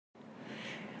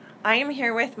I am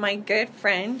here with my good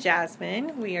friend,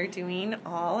 Jasmine. We are doing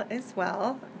all as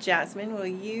well. Jasmine, will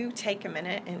you take a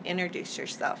minute and introduce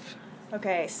yourself?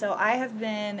 Okay, so I have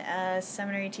been a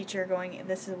seminary teacher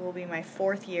will be my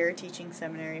 4th year teaching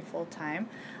seminary full-time.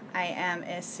 I am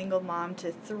a single mom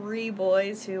to 3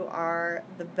 boys who are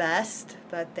the best,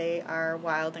 but they are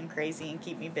wild and crazy and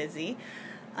keep me busy.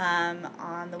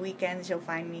 On the weekends, you'll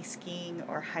find me skiing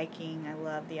or hiking. I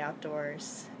love the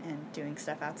outdoors and doing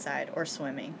stuff outside or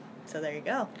swimming. So there you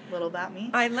go. A little about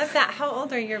me. I love that. How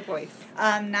old are your boys?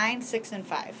 9, 6, and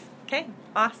 5. Okay,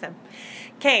 awesome.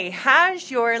 Okay,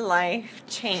 has your life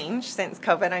changed since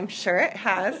COVID? I'm sure it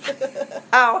has.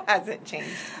 How has it changed?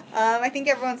 I think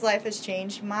everyone's life has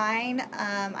changed. Mine,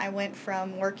 I went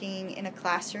from working in a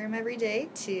classroom every day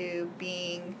to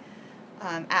being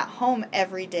at home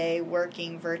every day,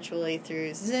 working virtually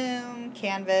through Zoom,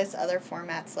 Canvas, other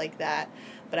formats like that.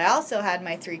 But I also had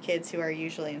my 3 kids who are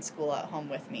usually in school at home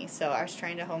with me. So I was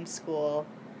trying to homeschool,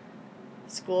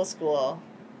 school,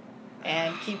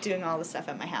 and keep doing all the stuff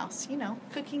at my house. You know,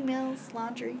 cooking meals,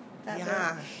 laundry,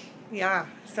 Yeah.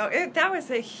 So that was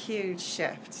a huge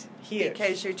shift. Huge.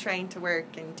 Because you're trying to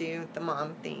work and do the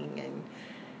mom thing and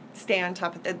stay on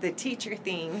top of the teacher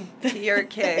thing to your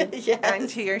kids Yes. and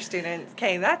to your students.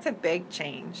 Okay, that's a big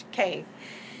change. Okay.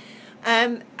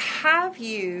 Have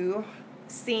you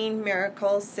seen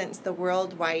miracles since the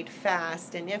worldwide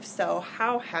fast? And if so,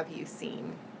 how have you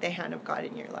seen the hand of God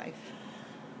in your life?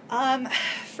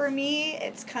 For me,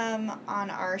 it's come on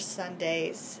our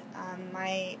Sundays.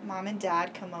 My mom and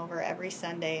dad come over every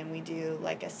Sunday and we do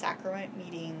like a sacrament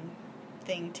meeting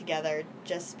thing together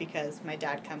just because my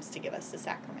dad comes to give us the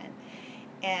sacrament.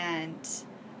 And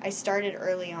I started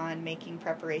early on making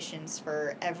preparations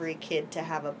for every kid to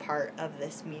have a part of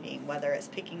this meeting, whether it's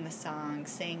picking the song,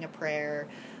 saying a prayer.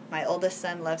 My oldest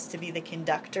son loves to be the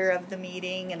conductor of the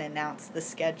meeting and announce the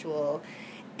schedule.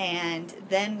 And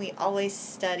then we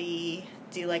always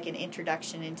do like an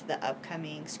introduction into the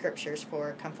upcoming scriptures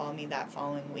for Come Follow Me that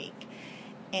following week.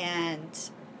 And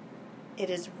it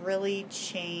has really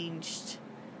changed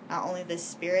not only the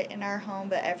spirit in our home,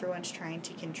 but everyone's trying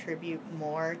to contribute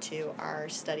more to our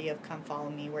study of Come Follow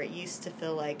Me, where it used to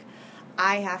feel like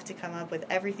I have to come up with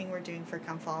everything we're doing for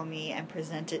Come Follow Me and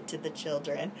present it to the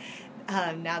children.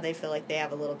 Now they feel like they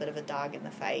have a little bit of a dog in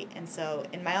the fight. And so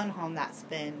in my own home, that's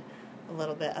been a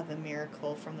little bit of a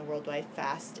miracle from the worldwide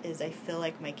fast, is I feel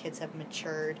like my kids have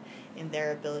matured in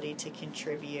their ability to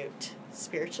contribute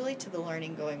spiritually to the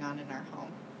learning going on in our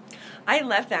home. I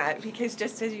love that, because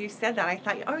just as you said that, I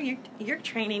thought, oh, you're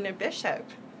training a bishop.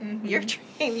 Mm-hmm.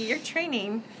 You're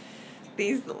training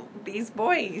these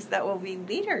boys that will be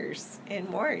leaders in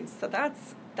wards. So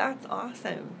that's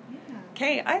awesome. Yeah.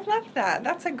 Okay, I love that.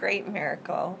 That's a great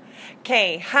miracle.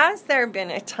 Okay, has there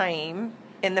been a time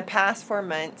in the past 4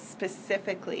 months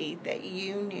specifically that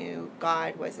you knew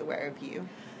God was aware of you?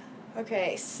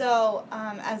 Okay, so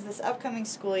as this upcoming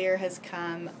school year has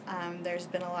come, there's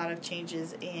been a lot of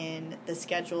changes in the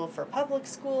schedule for public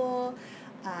school.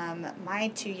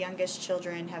 My 2 youngest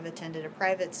children have attended a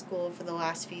private school for the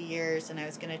last few years, and I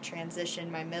was going to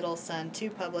transition my middle son to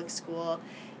public school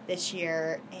this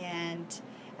year. And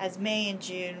as May and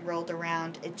June rolled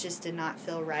around, it just did not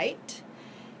feel right.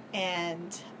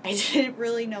 And I didn't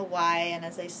really know why. And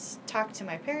as I talked to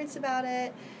my parents about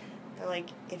it, they're like,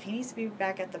 if he needs to be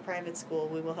back at the private school,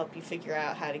 we will help you figure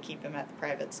out how to keep him at the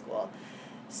private school.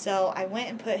 So I went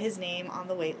and put his name on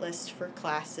the wait list for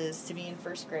classes to be in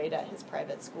 1st grade at his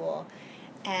private school.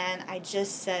 And I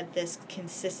just said this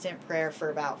consistent prayer for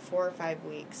about 4 or 5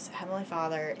 weeks. Heavenly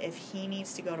Father, if he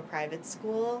needs to go to private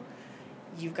school,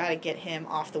 you've got to get him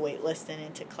off the wait list and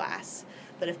into class.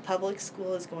 But if public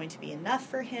school is going to be enough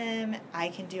for him, I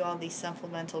can do all these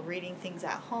supplemental reading things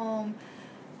at home.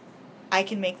 I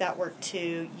can make that work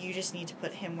too. You just need to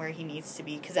put him where he needs to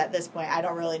be, because at this point I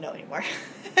don't really know anymore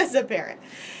as a parent.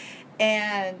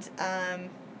 And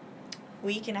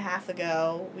week and a half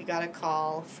ago, we got a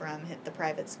call from the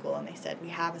private school, and they said, we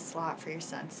have a slot for your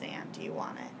son, Sam. Do you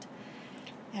want it?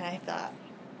 And I thought,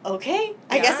 okay,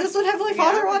 I guess that's what Heavenly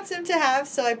Father wants him to have.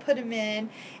 So I put him in,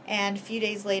 and a few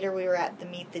days later we were at the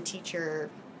Meet the Teacher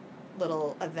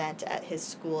little event at his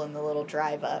school in the little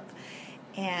drive-up.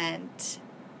 And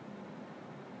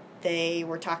they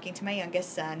were talking to my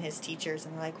youngest son, his teachers,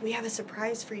 and they're like, we have a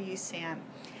surprise for you, Sam.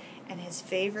 And his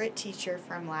favorite teacher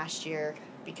from last year,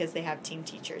 because they have team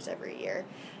teachers every year,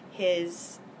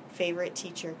 his favorite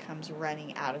teacher comes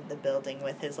running out of the building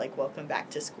with his welcome back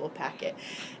to school packet,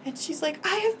 and she's like,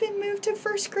 I have been moved to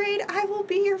 1st grade, I will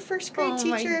be your 1st grade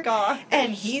teacher. My gosh.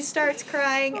 And he starts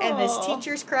crying, and this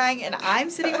teacher's crying, and I'm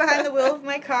sitting behind the wheel of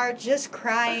my car just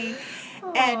crying.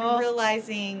 And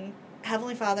realizing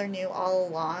Heavenly Father knew all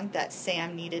along that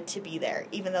Sam needed to be there,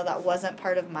 even though that wasn't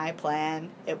part of my plan.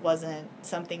 It wasn't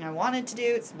something I wanted to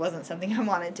do. It wasn't something I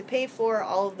wanted to pay for,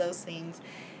 all of those things.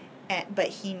 But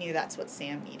he knew that's what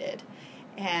Sam needed.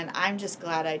 And I'm just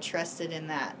glad I trusted in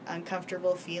that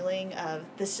uncomfortable feeling of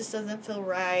this just doesn't feel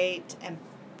right, and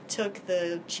took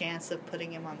the chance of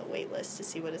putting him on the wait list to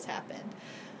see what has happened.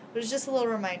 It was just a little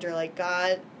reminder, like,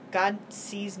 God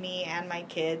sees me and my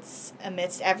kids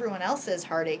amidst everyone else's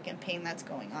heartache and pain that's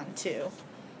going on too.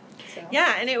 So.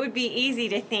 Yeah, and it would be easy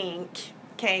to think,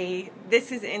 okay,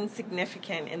 this is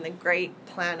insignificant in the great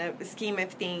scheme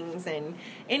of things, and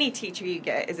any teacher you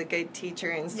get is a good teacher,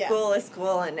 and school is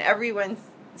school, and everyone's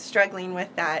struggling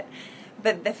with that.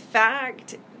 But the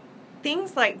fact,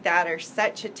 things like that are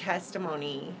such a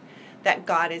testimony that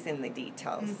God is in the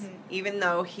details. Mm-hmm. Even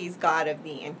though he's God of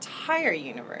the entire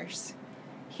universe,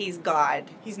 he's God.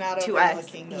 He's not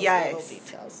overlooking those little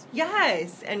details.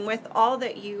 Yes, and with all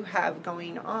that you have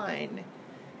going on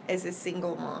as a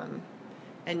single mom,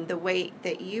 and the weight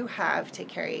that you have to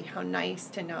carry, how nice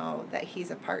to know that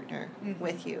he's a partner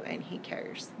with you and he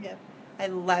cares. Yep. I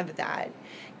love that.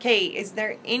 Kate, is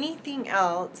there anything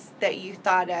else that you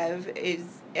thought of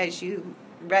as you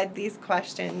read these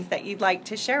questions that you'd like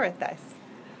to share with us?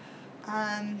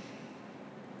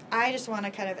 I just want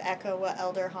to kind of echo what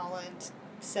Elder Holland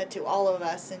said to all of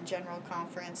us in General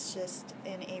Conference just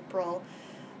in April.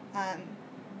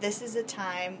 This is a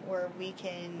time where we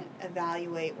can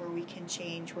evaluate, where we can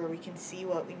change, where we can see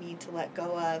what we need to let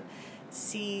go of,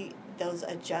 see those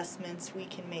adjustments we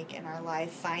can make in our life,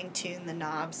 fine-tune the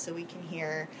knobs so we can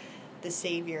hear the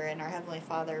Savior and our Heavenly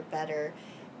Father better.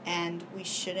 And we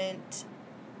shouldn't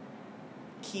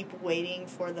keep waiting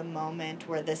for the moment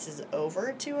where this is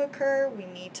over to occur. We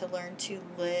need to learn to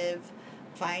live,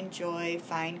 find joy,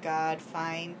 find God,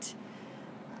 find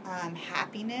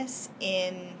happiness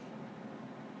in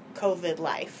COVID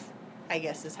life, I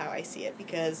guess is how I see it,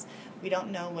 because we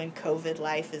don't know when COVID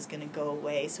life is going to go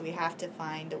away, so we have to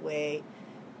find a way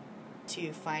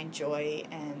to find joy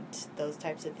and those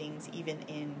types of things even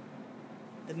in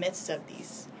the midst of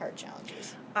these hard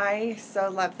challenges. I so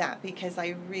love that, because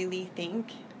I really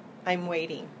think I'm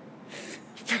waiting.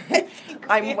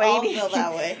 I'm waiting, all feel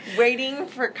that way. Waiting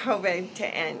for COVID to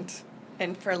end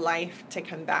and for life to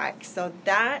come back. So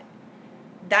that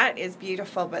is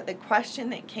beautiful. But the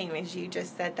question that came as you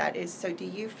just said that is, so do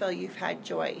you feel you've had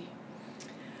joy?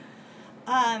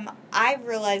 I've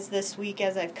realized this week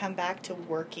as I've come back to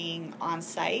working on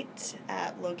site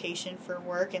at location for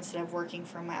work instead of working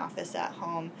from my office at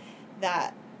home,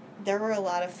 that there were a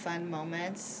lot of fun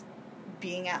moments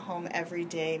being at home every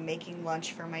day, making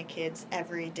lunch for my kids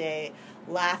every day,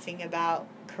 laughing about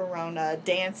Corona,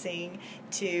 dancing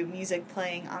to music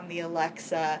playing on the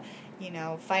Alexa,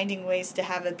 finding ways to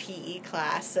have a PE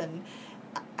class. And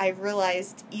I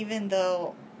realized even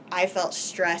though I felt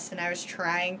stressed and I was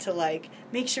trying to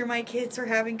make sure my kids were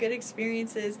having good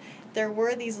experiences, there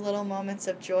were these little moments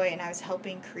of joy, and I was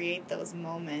helping create those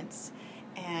moments,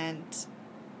 and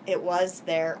it was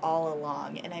there all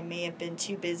along, and I may have been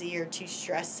too busy or too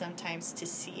stressed sometimes to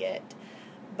see it,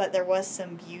 but there was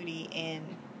some beauty in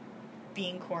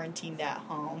being quarantined at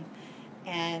home,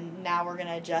 and now we're going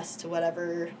to adjust to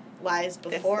whatever lies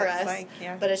before us,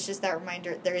 but it's just that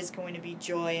reminder there is going to be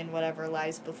joy in whatever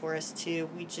lies before us too.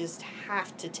 We just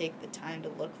have to take the time to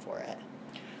look for it.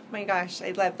 My gosh,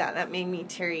 I love that. That made me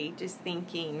teary just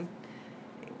thinking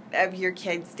of your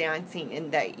kids dancing,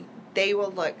 and that they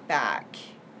will look back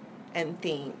and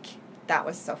think that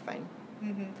was so fun.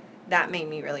 Mm-hmm. That made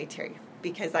me really teary,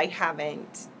 because I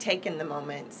haven't taken the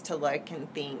moments to look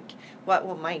and think, what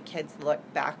will my kids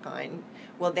look back on?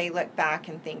 Will they look back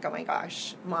and think, oh my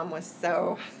gosh, Mom was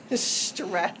so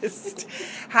stressed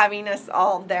having us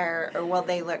all there? Or will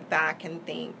they look back and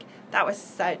think, that was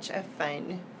such a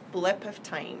fun blip of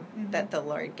time that the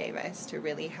Lord gave us to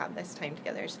really have this time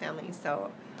together as family?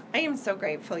 So I am so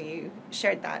grateful you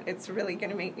shared that. It's really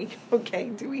going to make me okay.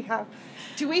 Do we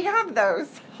have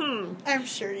those? I'm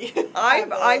sure you. I'm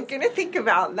going to think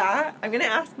about that. I'm going to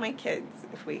ask my kids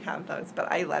if we have those.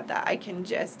 But I love that. I can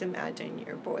just imagine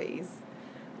your boys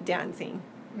dancing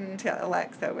to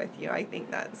Alexa with you. I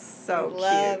think that's so cute. We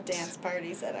love dance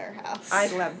parties at our house. I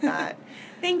love that.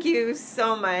 Thank you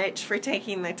so much for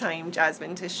taking the time,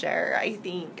 Jasmine, to share. I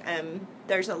think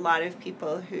there's a lot of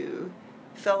people who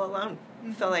feel alone.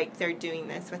 Feel like they're doing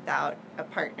this without a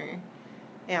partner,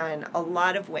 and a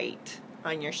lot of weight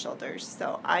on your shoulders.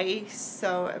 So I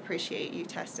so appreciate you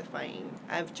testifying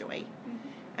of joy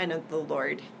and of the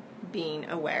Lord being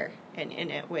aware and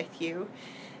in it with you.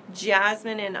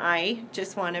 Jasmine and I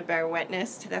just want to bear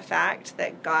witness to the fact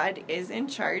that God is in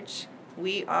charge.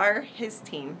 We are his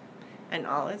team, and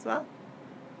all is well.